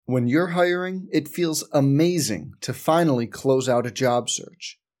When you're hiring, it feels amazing to finally close out a job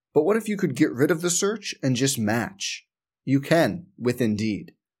search. But what if you could get rid of the search and just match? You can with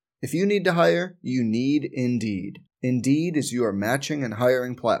Indeed. If you need to hire, you need Indeed. Indeed is your matching and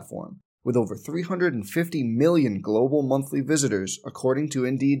hiring platform. With over 350 million global monthly visitors, according to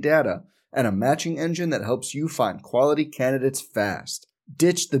Indeed data, and a matching engine that helps you find quality candidates fast.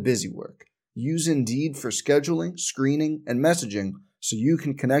 Ditch the busy work. Use Indeed for scheduling, screening, and messaging so you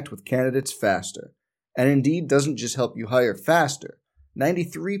can connect with candidates faster. And Indeed doesn't just help you hire faster.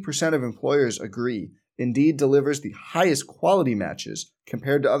 93% of employers agree Indeed delivers the highest quality matches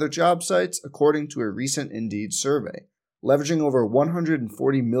compared to other job sites, according to a recent Indeed survey. Leveraging over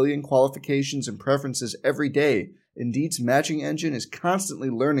 140 million qualifications and preferences every day, Indeed's matching engine is constantly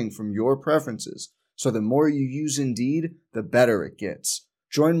learning from your preferences. So the more you use Indeed, the better it gets.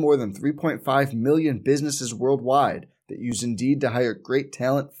 Join more than 3.5 million businesses worldwide that use Indeed to hire great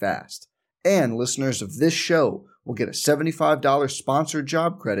talent fast. And listeners of this show will get a $75 sponsored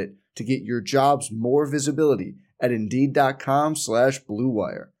job credit to get your jobs more visibility at Indeed.com/Blue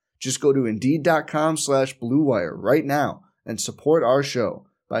Wire. Just go to Indeed.com/Blue Wire right now and support our show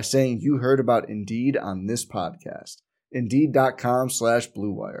by saying you heard about Indeed on this podcast.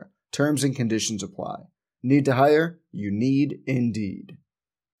 Indeed.com/Blue Wire. Terms and conditions apply. Need to hire? You need Indeed.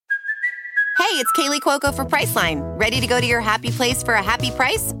 Hey, it's Kaylee Cuoco for Priceline. Ready to go to your happy place for a happy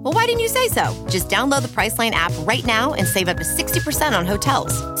price? Well, why didn't you say so? Just download the Priceline app right now and save up to 60% on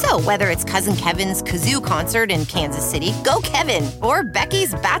hotels. So whether it's Cousin Kevin's Kazoo Concert in Kansas City, go Kevin, or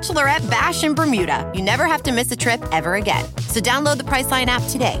Becky's Bachelorette Bash in Bermuda, you never have to miss a trip ever again. So download the Priceline app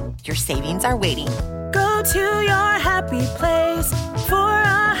today. Your savings are waiting. Go to your happy place for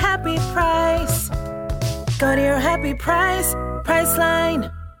a happy price. Go to your happy price,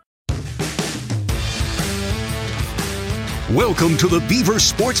 Priceline. Welcome to the Beaver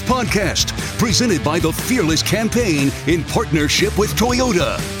Sports Podcast, presented by the Fearless Campaign in partnership with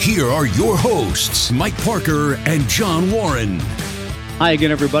Toyota. Here are your hosts, Mike Parker and John Warren. Hi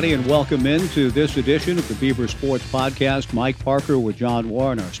again, everybody, and welcome into this edition of the Beaver Sports Podcast. Mike Parker with John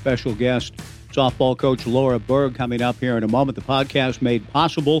Warren, our special guest, softball coach Laura Berg, coming up here in a moment. The podcast made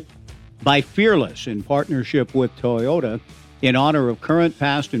possible by Fearless in partnership with Toyota in honor of current,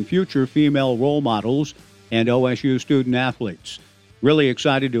 past, and future female role models and OSU student athletes. Really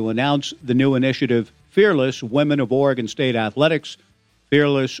excited to announce the new initiative, Fearless Women of Oregon State Athletics.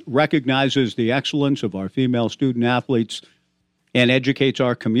 Fearless recognizes the excellence of our female student athletes and educates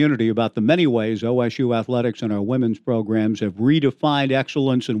our community about the many ways OSU athletics and our women's programs have redefined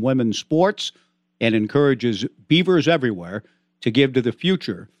excellence in women's sports and encourages Beavers everywhere to give to the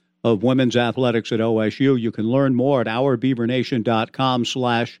future of women's athletics at OSU. You can learn more at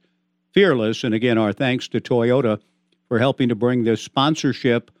OurBeaverNation.com/Fearless. And again, our thanks to Toyota for helping to bring this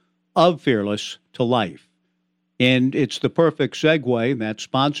sponsorship of Fearless to life. And it's the perfect segue, that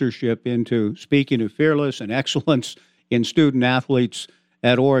sponsorship, into speaking of Fearless and excellence in student athletes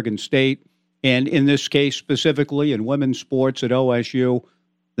at Oregon State. And in this case, specifically in women's sports at OSU,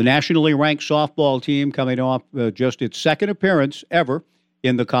 the nationally ranked softball team coming off just its second appearance ever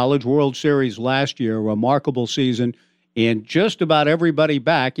in the College World Series last year. A remarkable season. And just about everybody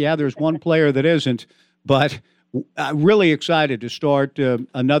back. Yeah, there's one player that isn't, but really excited to start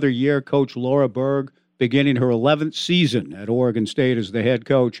another year. Coach Laura Berg beginning her 11th season at Oregon State as the head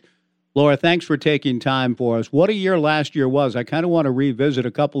coach. Laura, thanks for taking time for us. What a year last year was. I kind of want to revisit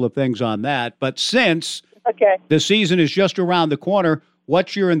a couple of things on that. But since the season is just around the corner,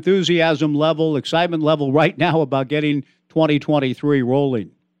 what's your enthusiasm level, excitement level right now about getting 2023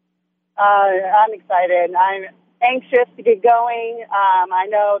 rolling? I'm excited. I'm anxious to get going. I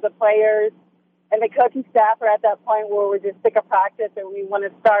know the players and the coaching staff are at that point where we're just sick of practice and we want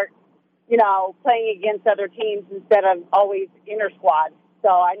to start, playing against other teams instead of always inter squads. So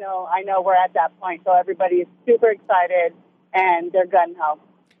I know we're at that point. So everybody is super excited and they're gung-ho.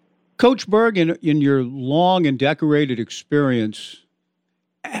 Coach Berg, in your long and decorated experience,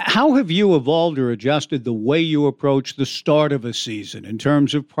 how have you evolved or adjusted the way you approach the start of a season in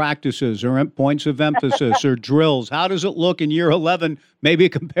terms of practices or points of emphasis or drills? How does it look in year 11, maybe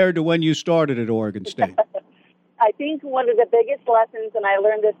compared to when you started at Oregon State? I think one of the biggest lessons, and I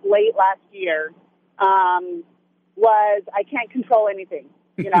learned this late last year, was I can't control anything.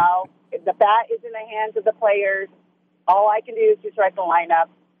 If the bat is in the hands of the players, all I can do is just write the lineup.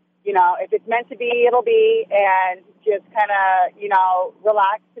 If it's meant to be, it'll be, and just kind of,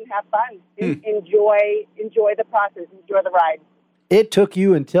 relax and have fun. Enjoy the process, enjoy the ride. It took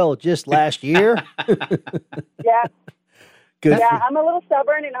you until just last year? Yeah. Good. Yeah, I'm a little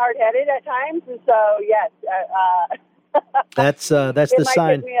stubborn and hard-headed at times, and so, yes, That's the It might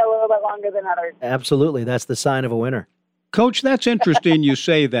sign. take me a little bit longer than others. Absolutely, that's the sign of a winner. Coach, that's interesting you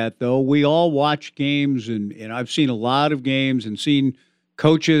say that, though. We all watch games, and I've seen a lot of games and seen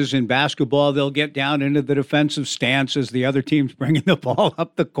coaches in basketball. They'll get down into the defensive stance as the other team's bringing the ball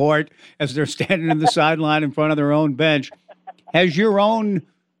up the court as they're standing in the sideline in front of their own bench. Has your own,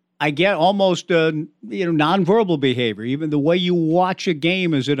 I get, almost nonverbal behavior, even the way you watch a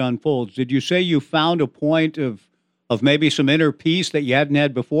game as it unfolds. Did you say you found a point of maybe some inner peace that you hadn't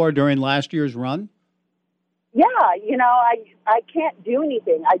had before during last year's run? Yeah, I can't do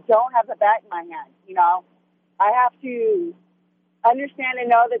anything. I don't have the bat in my hand. I have to understand and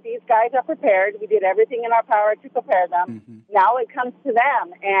know that these guys are prepared. We did everything in our power to prepare them. Mm-hmm. Now it comes to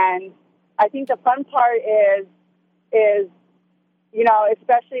them. And I think the fun part is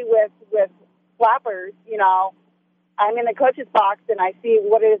especially with flappers, I'm in the coach's box and I see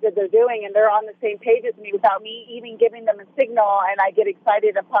what it is that they're doing, and they're on the same page as me without me even giving them a signal, and I get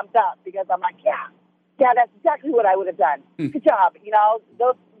excited and pumped up because I'm like, yeah, that's exactly what I would have done. Good job.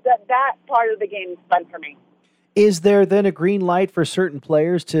 That part of the game is fun for me. Is there then a green light for certain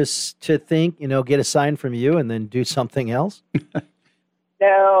players to think, get a sign from you and then do something else?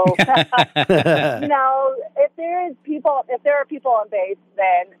 No. If there are people on base,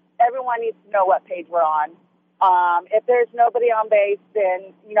 then everyone needs to know what page we're on. If there's nobody on base,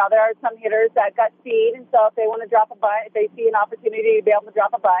 then, there are some hitters that got speed. And so if they want to drop a bunt, if they see an opportunity to be able to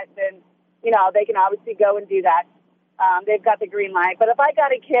drop a bunt, then, they can obviously go and do that. They've got the green light. But if I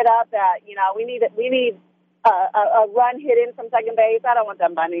got a kid up that, we need a run hit in from second base, I don't want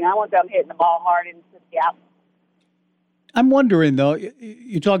them bunting. I want them hitting the ball hard and just, I'm wondering, though,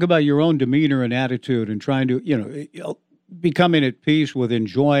 you talk about your own demeanor and attitude and trying to, becoming at peace with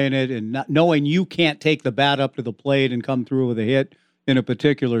enjoying it and not knowing you can't take the bat up to the plate and come through with a hit in a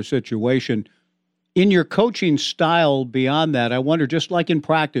particular situation. In your coaching style beyond that, I wonder, just like in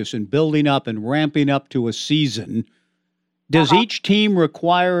practice and building up and ramping up to a season, does each team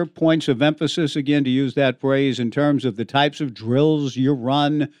require points of emphasis, again, to use that phrase, in terms of the types of drills you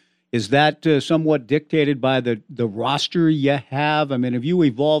run? Is that somewhat dictated by the roster you have? I mean, have you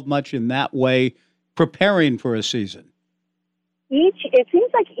evolved much in that way preparing for a season? It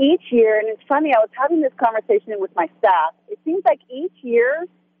seems like each year, and it's funny, I was having this conversation with my staff, it seems like each year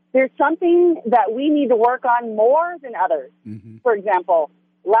there's something that we need to work on more than others. Mm-hmm. For example,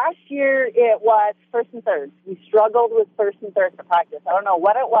 last year it was first and thirds. We struggled with first and thirds to practice. I don't know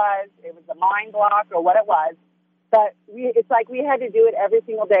what it was. It was a mind block or what it was. But it's like we had to do it every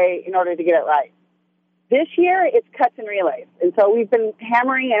single day in order to get it right. This year, it's cuts and relays. And so we've been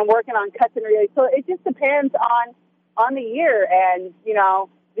hammering and working on cuts and relays. So it just depends on the year and,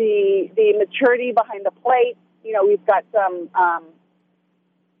 the maturity behind the plate. We've got some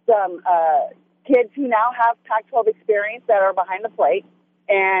kids who now have Pac-12 experience that are behind the plate.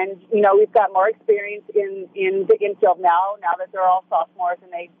 And, we've got more experience in the infield now that they're all sophomores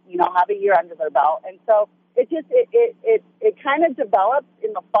and they, have a year under their belt. And so it kind of develops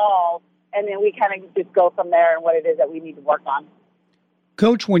in the fall, and then we kind of just go from there and what it is that we need to work on.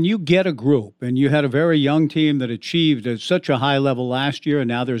 Coach, when you get a group, and you had a very young team that achieved at such a high level last year, and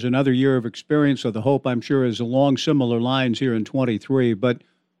now there's another year of experience, so the hope, I'm sure, is along similar lines here in 23. But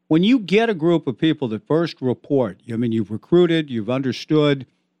when you get a group of people that first report, you've recruited, you've understood,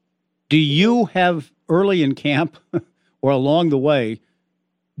 do you have early in camp or along the way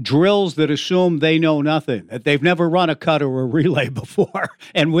drills that assume they know nothing, that they've never run a cut or a relay before,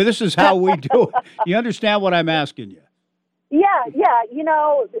 and this is how we do it? You understand what I'm asking you? Yeah.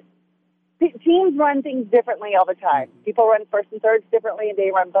 Teams run things differently all the time. People run first and thirds differently, and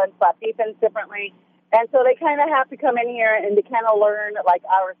they run bunt slap defense differently. And so they kind of have to come in here and they kind of learn, like,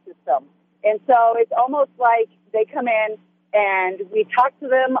 our system. And so it's almost like they come in and we talk to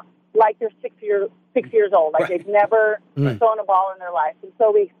them like they're 6 years old, like they've never thrown a ball in their life. And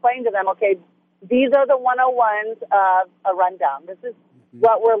so we explain to them, okay, these are the 101s of a rundown. This is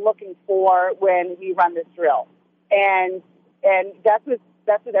what we're looking for when we run this drill. And that's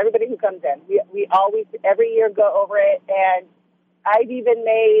with everybody who comes in. We always, every year, go over it. And I've even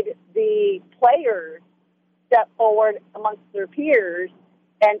made the players step forward amongst their peers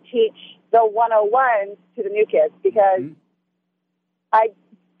and teach the 101s to the new kids, because I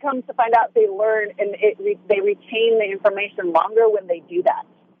come to find out they learn and they retain the information longer when they do that.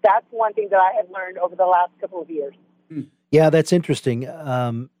 That's one thing that I have learned over the last couple of years. Yeah, that's interesting.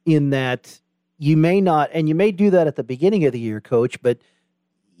 In that you may not, and you may do that at the beginning of the year, Coach, but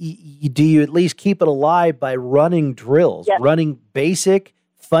do you at least keep it alive by running drills, running basic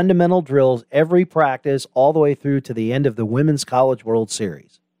fundamental drills every practice all the way through to the end of the Women's College World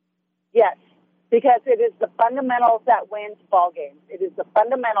Series? Yes. because it is the fundamentals that wins ball games. It is the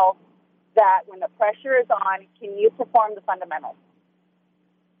fundamentals that when the pressure is on, can you perform the fundamentals?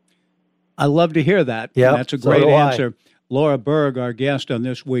 I love to hear that. Yeah, that's a great answer. Laura Berg, our guest on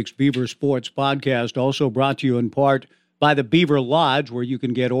this week's Beaver Sports Podcast, also brought to you in part by the Beaver Lodge, where you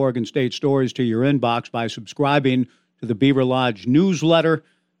can get Oregon State stories to your inbox by subscribing to the Beaver Lodge newsletter.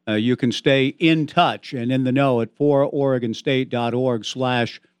 You can stay in touch and in the know at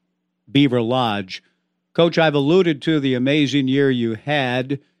 4oregonstate.org/Beaver Lodge. Coach, I've alluded to the amazing year you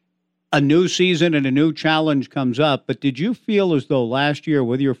had. A new season and a new challenge comes up, but did you feel as though last year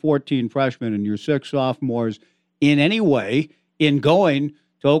with your 14 freshmen and your 6 sophomores in any way in going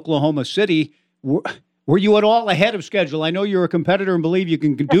to Oklahoma City, were you at all ahead of schedule? I know you're a competitor and believe you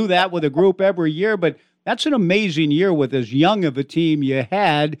can do that with a group every year, but that's an amazing year with as young of a team you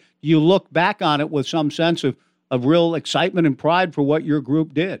had. You look back on it with some sense of real excitement and pride for what your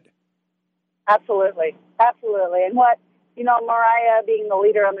group did. Absolutely. Absolutely. And Mariah being the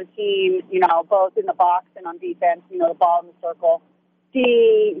leader on the team, both in the box and on defense, the ball in the circle,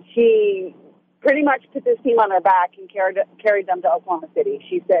 she pretty much put this team on her back and carried them to Oklahoma City.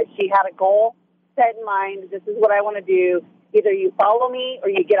 She said she had a goal set in mind. This is what I want to do. Either you follow me or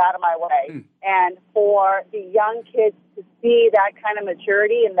you get out of my way. And for the young kids to see that kind of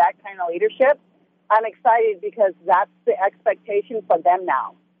maturity and that kind of leadership, I'm excited because that's the expectation for them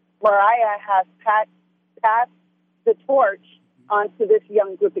now. Mariah has passed the torch onto this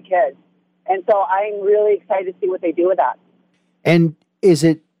young group of kids. And so I'm really excited to see what they do with that. And is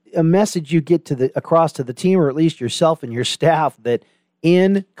it a message you get across to the team, or at least yourself and your staff, that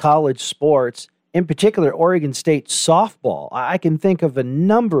in college sports, in particular, Oregon State softball, I can think of a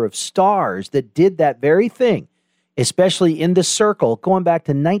number of stars that did that very thing, especially in the circle, going back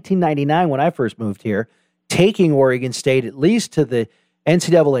to 1999 when I first moved here, taking Oregon State at least to the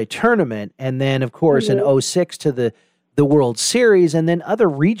NCAA tournament, and then, of course, in 2006 to the World Series, and then other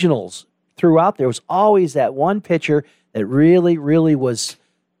regionals throughout. There was always that one pitcher that really, really was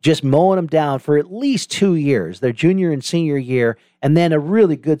just mowing them down for at least 2 years, their junior and senior year, and then a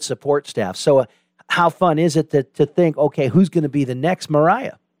really good support staff. So how fun is it to think, okay, who's going to be the next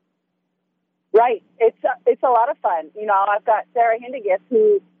Mariah? Right. It's a lot of fun. I've got Sarah Hindigus,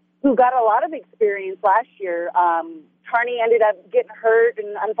 who got a lot of experience last year. Tarney ended up getting hurt,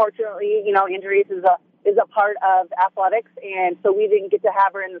 and unfortunately, injuries is a part of athletics, and so we didn't get to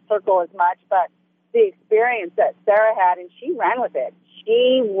have her in the circle as much. But the experience that Sarah had, and she ran with it.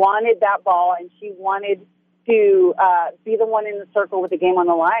 She wanted that ball, and she wanted to be the one in the circle with the game on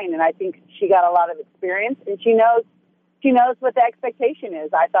the line. And I think she got a lot of experience, and she knows what the expectation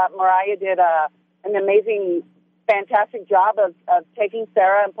is. I thought Mariah did an amazing, fantastic job of taking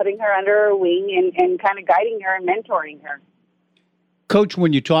Sarah and putting her under her wing and kind of guiding her and mentoring her. Coach,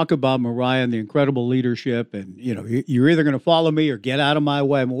 when you talk about Mariah and the incredible leadership and, you're either going to follow me or get out of my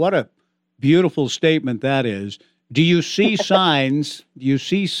way. I mean, what a beautiful statement that is. Do you see signs? Do you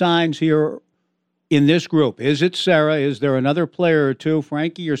see signs here in this group? Is it Sarah? Is there another player or two,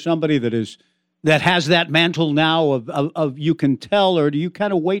 Frankie, or somebody that has that mantle now of you can tell, or do you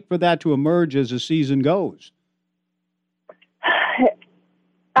kind of wait for that to emerge as the season goes?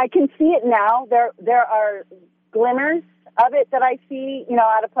 I can see it now. There are glimmers of it that I see,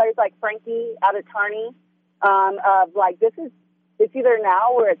 out of players like Frankie, out of Tarney, of like, it's either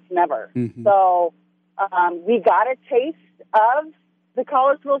now or it's never. Mm-hmm. So we got a taste of the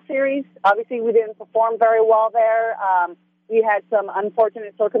College World Series. Obviously, we didn't perform very well there. We had some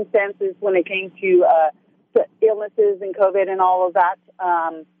unfortunate circumstances when it came to illnesses and COVID and all of that.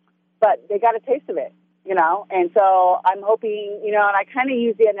 But they got a taste of it, And so I'm hoping, and I kind of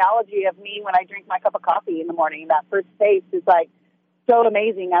use the analogy of me when I drink my cup of coffee in the morning. That first taste is like so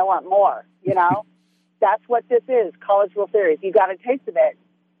amazing. I want more, That's what this is, College World Series. You got a taste of it.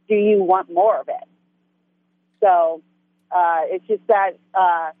 Do you want more of it? So it's just that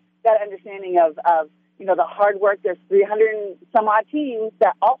understanding of the hard work. There's 300 and some odd teams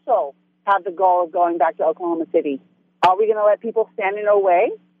that also have the goal of going back to Oklahoma City. Are we going to let people stand in our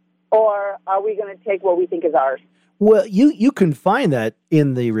way, or are we going to take what we think is ours? Well, you can find that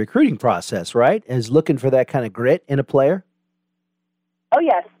in the recruiting process, right? As looking for that kind of grit in a player. Oh,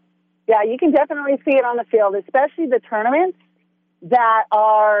 yes. Yeah, you can definitely see it on the field, especially the tournaments that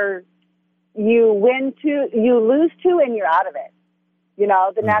are you win to, you lose to, and you're out of it.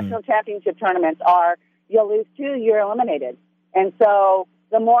 The national championship tournaments are you lose to, you're eliminated. And so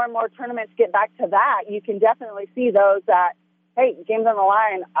the more and more tournaments get back to that, you can definitely see those that, hey, game's on the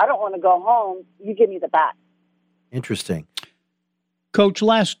line, I don't want to go home, you give me the bat. Interesting. Coach,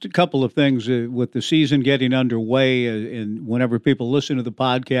 last couple of things with the season getting underway, and whenever people listen to the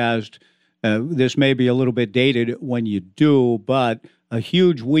podcast, this may be a little bit dated when you do, but a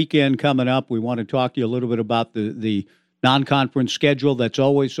huge weekend coming up. We want to talk to you a little bit about the non-conference schedule that's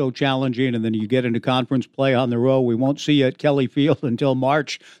always so challenging, and then you get into conference play on the road. We won't see you at Kelly Field until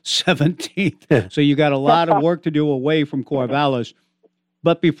March 17th, so you got a lot of work to do away from Corvallis.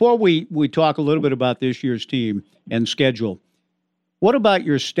 But before we talk a little bit about this year's team and schedule, what about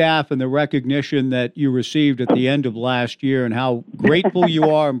your staff and the recognition that you received at the end of last year and how grateful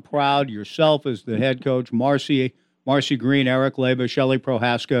you are and proud yourself as the head coach, Marcy Green, Eric Leba, Shelley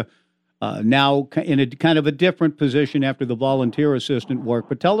Prohaska, now in a kind of a different position after the volunteer assistant work.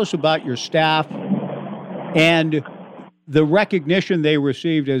 But tell us about your staff and the recognition they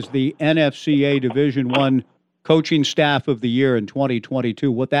received as the NFCA Division I Coaching Staff of the Year in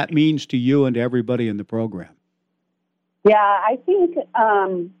 2022, what that means to you and to everybody in the program. Yeah, I think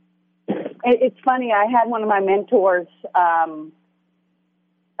it's funny. I had one of my mentors,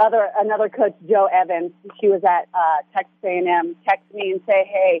 another coach, Joe Evans. She was at Texas A&M. Text me and say,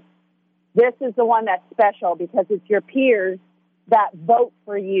 "Hey, this is the one that's special because it's your peers that vote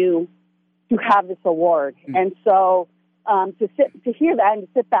for you to have this award." Mm-hmm. And so to hear that and to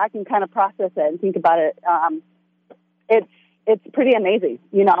sit back and kind of process it and think about it, it's pretty amazing,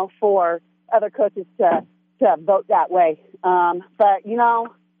 for other coaches to vote that way. But,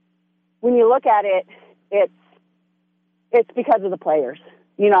 when you look at it, it's because of the players.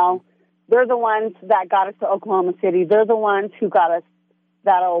 They're the ones that got us to Oklahoma City. They're the ones who got us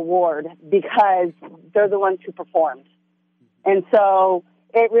that award because they're the ones who performed. And so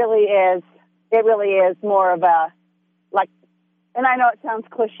it really is more of a, and I know it sounds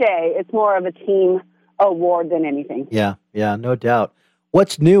cliche, it's more of a team award than anything. Yeah, no doubt.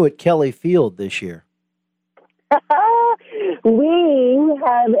 What's new at Kelly Field this year? We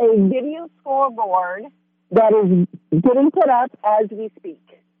have a video scoreboard that is getting put up as we speak.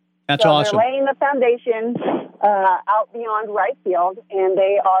 That's awesome. They're laying the foundation out beyond right field, and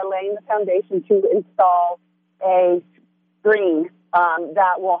they are laying the foundation to install a screen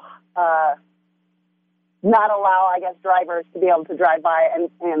that will not allow, drivers to be able to drive by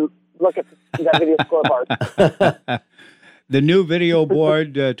and look at the video scoreboard. The new video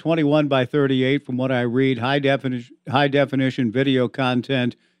board, 21 by 38, from what I read, high definition video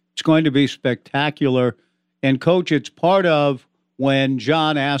content. It's going to be spectacular. And, Coach, it's part of when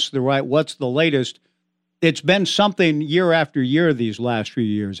John asked what's the latest? It's been something year after year these last few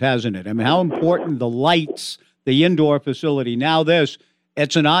years, hasn't it? I mean, how important the lights, the indoor facility. Now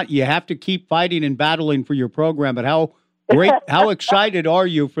you have to keep fighting and battling for your program, but how excited are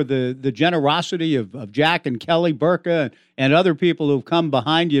you for the generosity of Jack and Kelly Burka and other people who've come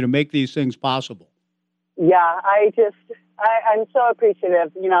behind you to make these things possible? Yeah, I'm so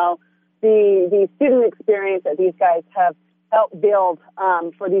appreciative. The student experience that these guys have helped build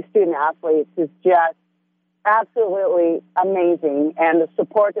for these student athletes is just absolutely amazing. And the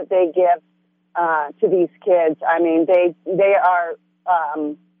support that they give to these kids, I mean, they are,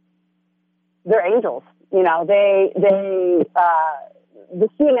 they're angels. The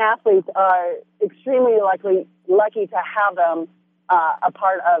student athletes are extremely lucky to have them a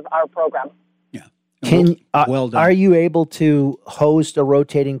part of our program. Yeah. Well done. Are you able to host a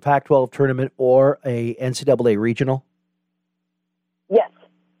rotating Pac-12 tournament or a NCAA regional? Yes.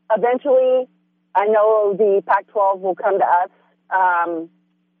 Eventually, I know the Pac-12 will come to us. I'm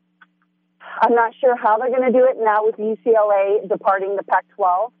not sure how they're going to do it now with UCLA departing the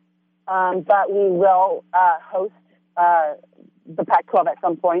Pac-12. But we will host the Pac-12 at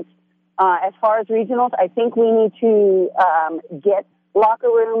some point. As far as regionals, I think we need to get locker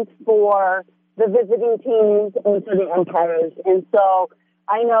rooms for the visiting teams and for the umpires. And so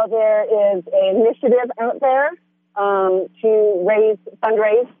I know there is an initiative out there to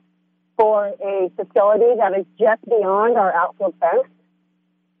fundraise for a facility that is just beyond our outfield fence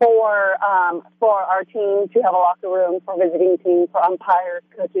for our team to have a locker room for visiting teams, for umpires,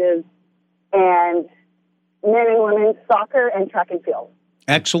 coaches, and men and women's soccer and track and field.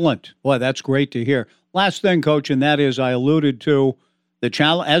 Excellent. Boy, that's great to hear. Last thing, Coach, and that is I alluded to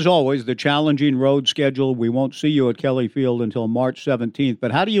as always, the challenging road schedule. We won't see you at Kelly Field until March 17th.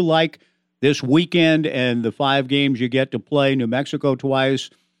 But how do you like this weekend and the 5 games you get to play? New Mexico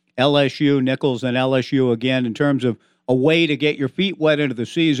twice, LSU, Nichols, and LSU again, in terms of a way to get your feet wet into the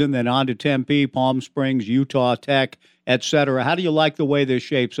season, then on to Tempe, Palm Springs, Utah Tech, et cetera. How do you like the way this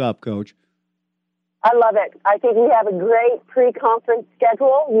shapes up, Coach? I love it. I think we have a great pre-conference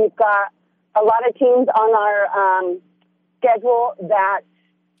schedule. We've got a lot of teams on our schedule that,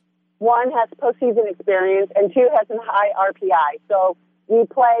 one, has postseason experience, and 2, has a high RPI. So we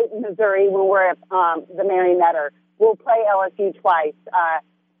play Missouri when we're at the Marinetter. We'll play LSU twice.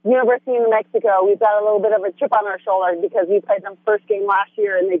 University of New Mexico, we've got a little bit of a chip on our shoulder because we played them first game last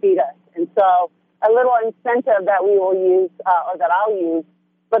year and they beat us. And so a little incentive that we will use, or that I'll use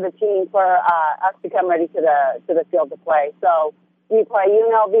for the team for us to come ready to the field to play. So we play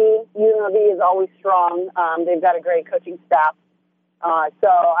UNLV. UNLV is always strong. They've got a great coaching staff. So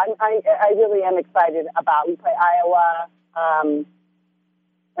I really am excited about. We play Iowa,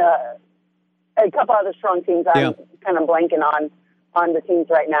 a couple other strong teams. I'm kind of blanking on the teams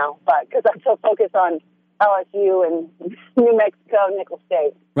right now, but because I'm so focused on LSU and New Mexico, Nicholls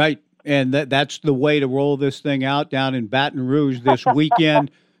State. Right, and that's the way to roll this thing out down in Baton Rouge this weekend.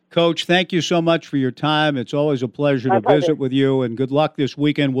 Coach, thank you so much for your time. It's always a pleasure to visit with you, and good luck this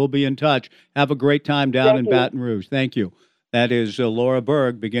weekend. We'll be in touch. Have a great time down in Baton Rouge. Thank you. That is Laura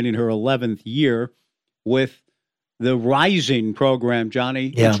Berg beginning her 11th year with the Rising program,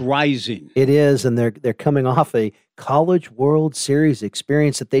 Johnny. Yeah. It's Rising. It is, and they're coming off a College World Series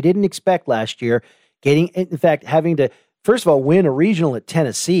experience that they didn't expect last year. Having to, first of all, win a regional at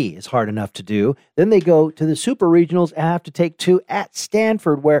Tennessee is hard enough to do. Then they go to the Super Regionals and have to take 2 at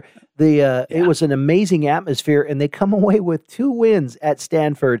Stanford, where it was an amazing atmosphere, and they come away with 2 wins at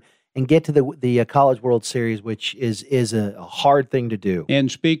Stanford and get to the College World Series, which is a hard thing to do.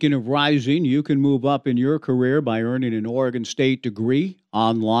 And speaking of rising, you can move up in your career by earning an Oregon State degree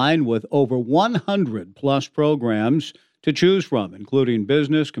online with over 100-plus programs to choose from, including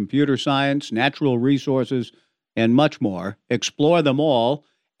business, computer science, natural resources, and much more. Explore them all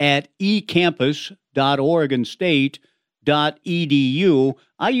at ecampus.oregonstate.edu.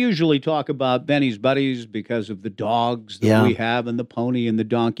 I usually talk about Benny's Buddies because of the dogs that we have and the pony and the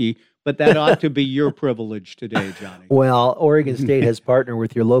donkey, but that ought to be your privilege today, Johnny. Well, Oregon State has partnered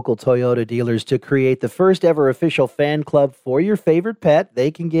with your local Toyota dealers to create the first ever official fan club for your favorite pet. They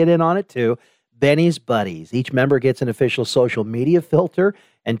can get in on it too. Benny's Buddies. Each member gets an official social media filter,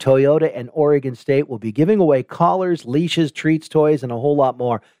 and Toyota and Oregon State will be giving away collars, leashes, treats, toys, and a whole lot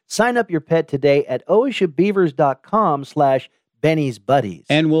more. Sign up your pet today at OSUbeavers.com/Benny's Buddies.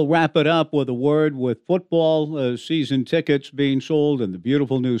 And we'll wrap it up with a word with football season tickets being sold in the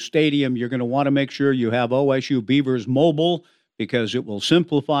beautiful new stadium. You're going to want to make sure you have OSU Beavers Mobile because it will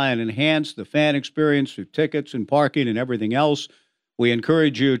simplify and enhance the fan experience through tickets and parking and everything else. We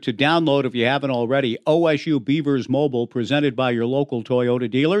encourage you to download, if you haven't already, OSU Beavers Mobile, presented by your local Toyota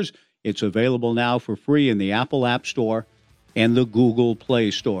dealers. It's available now for free in the Apple App Store and the Google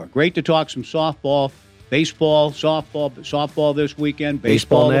Play Store. Great to talk some softball, baseball, softball this weekend,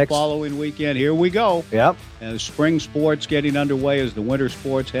 baseball the following weekend. Here we go. Yep. As spring sports getting underway as the winter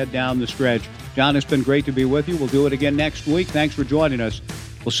sports head down the stretch. John, it's been great to be with you. We'll do it again next week. Thanks for joining us.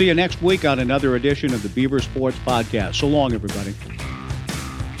 We'll see you next week on another edition of the Beaver Sports Podcast. So long, everybody.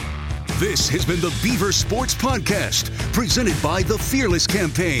 This has been the Beaver Sports Podcast, presented by the Fearless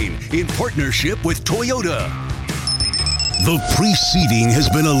Campaign in partnership with Toyota. The preceding has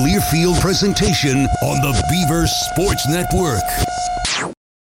been a Learfield presentation on the Beaver Sports Network.